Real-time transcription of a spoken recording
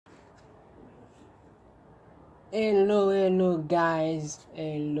Hello guys,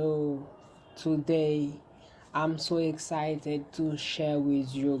 hello. Today I'm so excited to share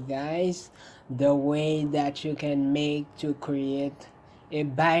with you guys the way that you can make to create a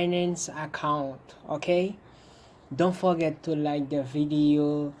Binance account. Okay, don't forget to like the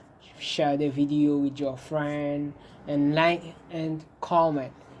video, share the video with your friend, and like and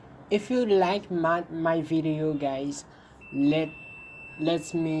comment. If you like my video guys, let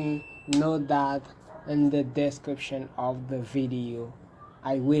me know that in the description of the video.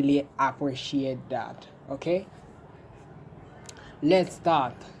 I really appreciate that. Okay, let's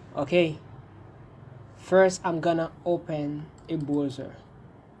start. Okay, first I'm gonna open a browser.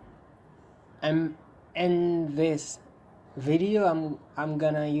 I'm in this video I'm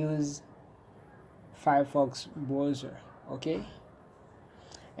gonna use Firefox browser. Okay,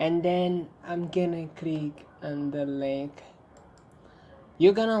 and then I'm gonna click on the link.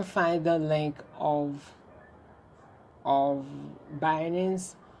 You're gonna find the link of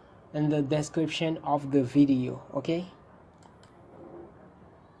Binance in the description of the video. Okay,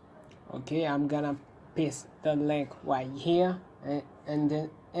 I'm gonna paste the link right here,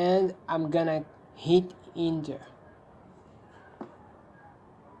 and I'm gonna hit enter.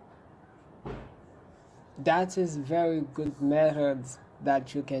 That is very good methods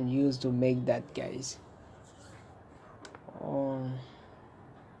that you can use to make that, guys.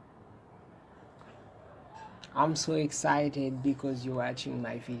 I'm so excited because you're watching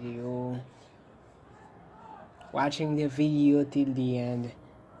my video, watching the video till the end,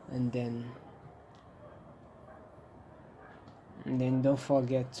 and then don't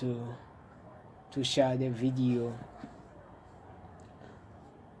forget to share the video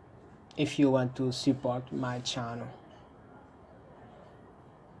if you want to support my channel.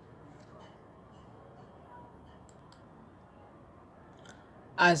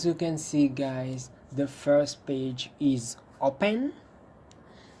 As you can see guys, the first page is open,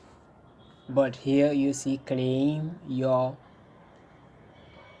 but here you see claim your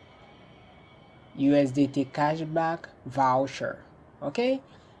USDT cashback voucher. Okay,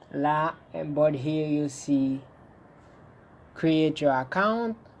 but here you see create your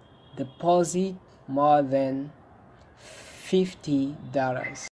account, deposit more than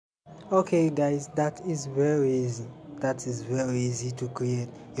 $50. Okay guys, that is very easy. That is very easy to create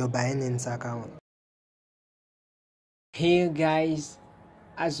your Binance account. Here guys,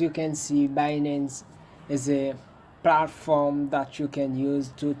 as you can see, Binance is a platform that you can use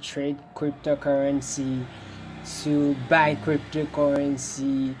to trade cryptocurrency, to buy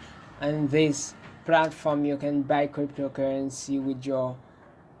cryptocurrency. And this platform you can buy cryptocurrency with your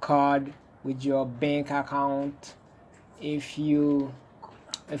card, with your bank account. If you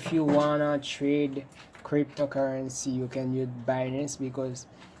wanna trade cryptocurrency, you can use Binance because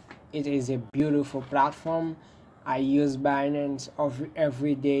it is a beautiful platform. I use Binance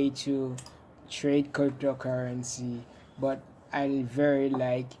every day to trade cryptocurrency, but I very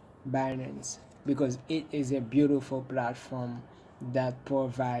like Binance because it is a beautiful platform that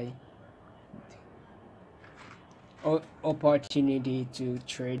provide opportunity to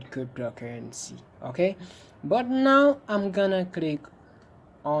trade cryptocurrency. Okay, but now I'm gonna click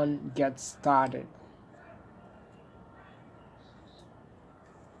on get started.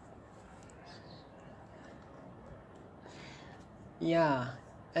 Yeah,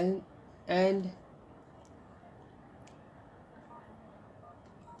 and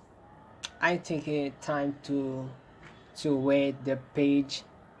I take a time to wait the page,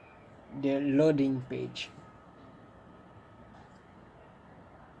 the loading page.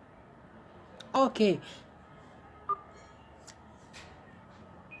 Okay,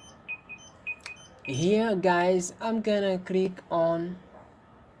 here guys, I'm gonna click on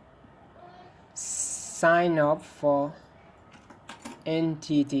sign up for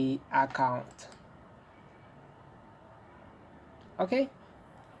entity account. Okay,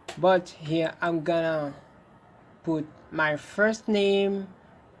 but here I'm gonna put my first name,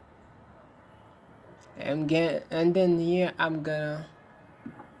 and then here I'm gonna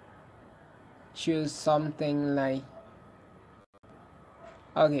choose something like,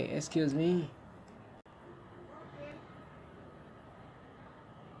 okay, excuse me.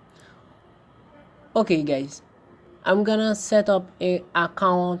 Okay guys, I'm gonna set up a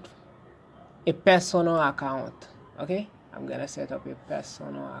personal account. Okay, I'm gonna set up a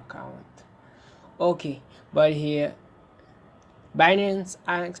personal account. Okay, but here Binance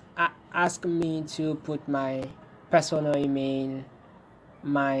ask me to put my personal email,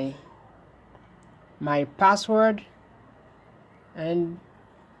 my password, and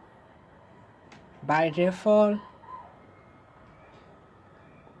by default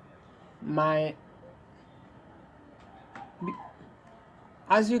my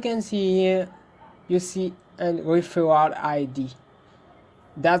as you can see here, you see a referral ID.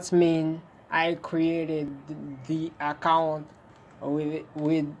 That means I created the account with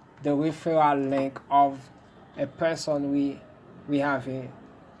the referral link of a person we have a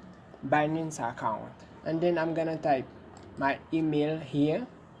Binance account. And then I'm gonna type my email here,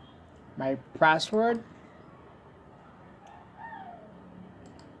 my password,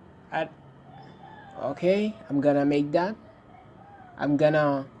 okay, I'm gonna make that. I'm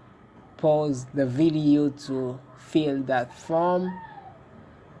gonna pause the video to fill that form.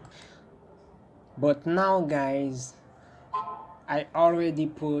 But now guys, I already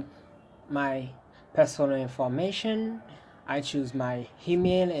put my personal information. I choose my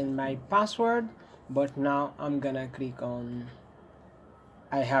email and my password, but now I'm gonna click on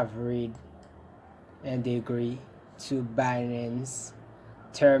I have read and agree to Binance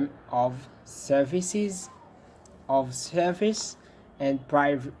term of service and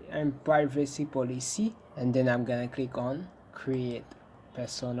privacy policy, and then I'm gonna click on create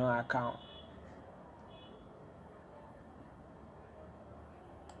personal account.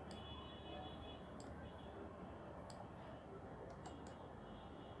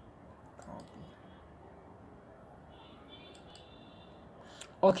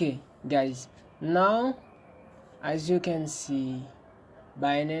 Okay guys, now as you can see,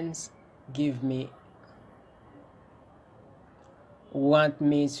 Binance want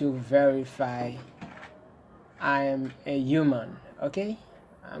me to verify I am a human. Okay,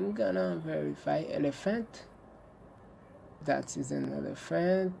 I'm gonna verify elephant. That is an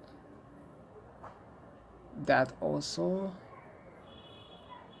elephant. That also,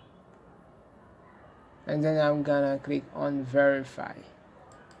 and then I'm gonna click on verify.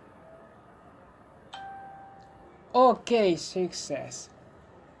 Okay, success.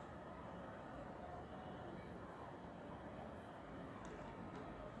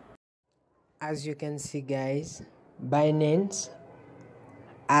 As you can see guys, Binance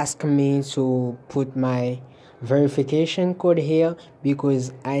asked me to put my verification code here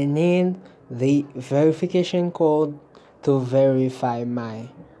because I need the verification code to verify my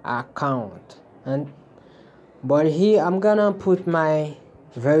account. But here I'm gonna put my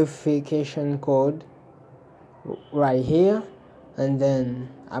verification code right here, and then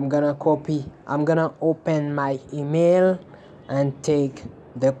I'm gonna open my email and take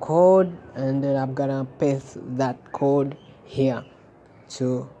the code, and then I'm gonna paste that code here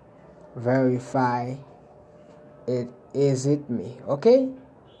to verify is it me. Okay,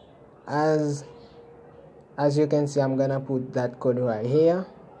 as you can see, I'm gonna put that code right here.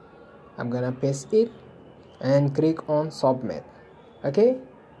 I'm gonna paste it and click on submit. Okay,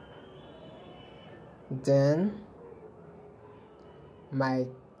 then my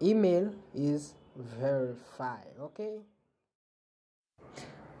email is verified.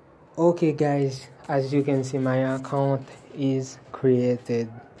 Okay guys, as you can see, my account is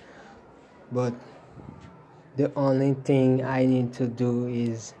created, but the only thing I need to do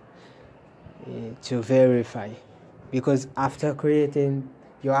is to verify, because after creating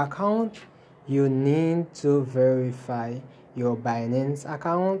your account you need to verify your Binance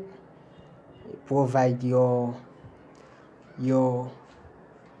account, provide your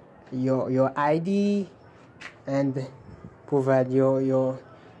ID, and provide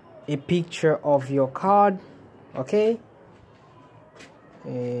a picture of your card. Okay,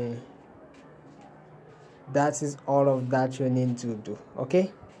 that is all of that you need to do.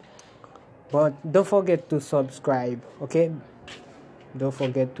 Okay, but don't forget to subscribe. Okay, don't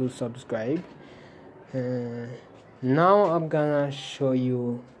forget to subscribe. Now I'm gonna show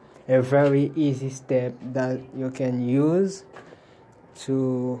you a very easy step that you can use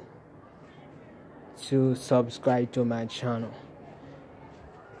to subscribe to my channel.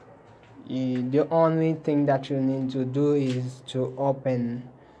 The only thing that you need to do is to open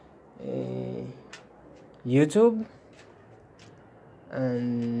YouTube,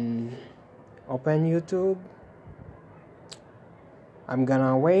 and open YouTube. I'm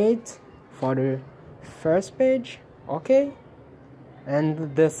gonna wait for the first page. Okay,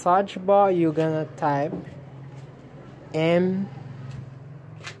 and the search bar you're gonna type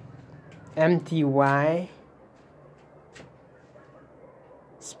MTY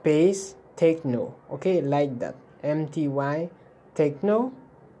space techno. Okay, like that, MTY techno.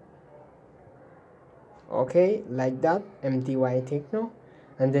 Okay, like that, MTY techno,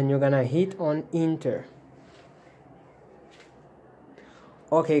 and then you're gonna hit on enter.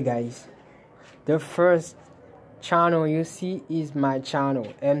 Okay guys, the first channel you see is my channel,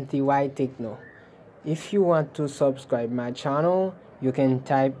 MTY techno. If you want to subscribe my channel, you can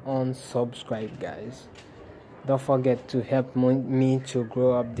type on subscribe guys. don't forget to help me to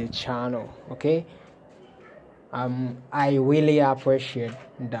grow up the channel. Okay, I really appreciate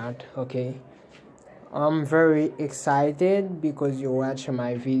that. Okay, I'm very excited because you watch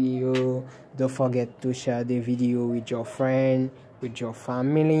my video. Don't forget to share the video with your friend, with your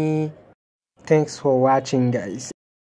family. Thanks for watching, guys.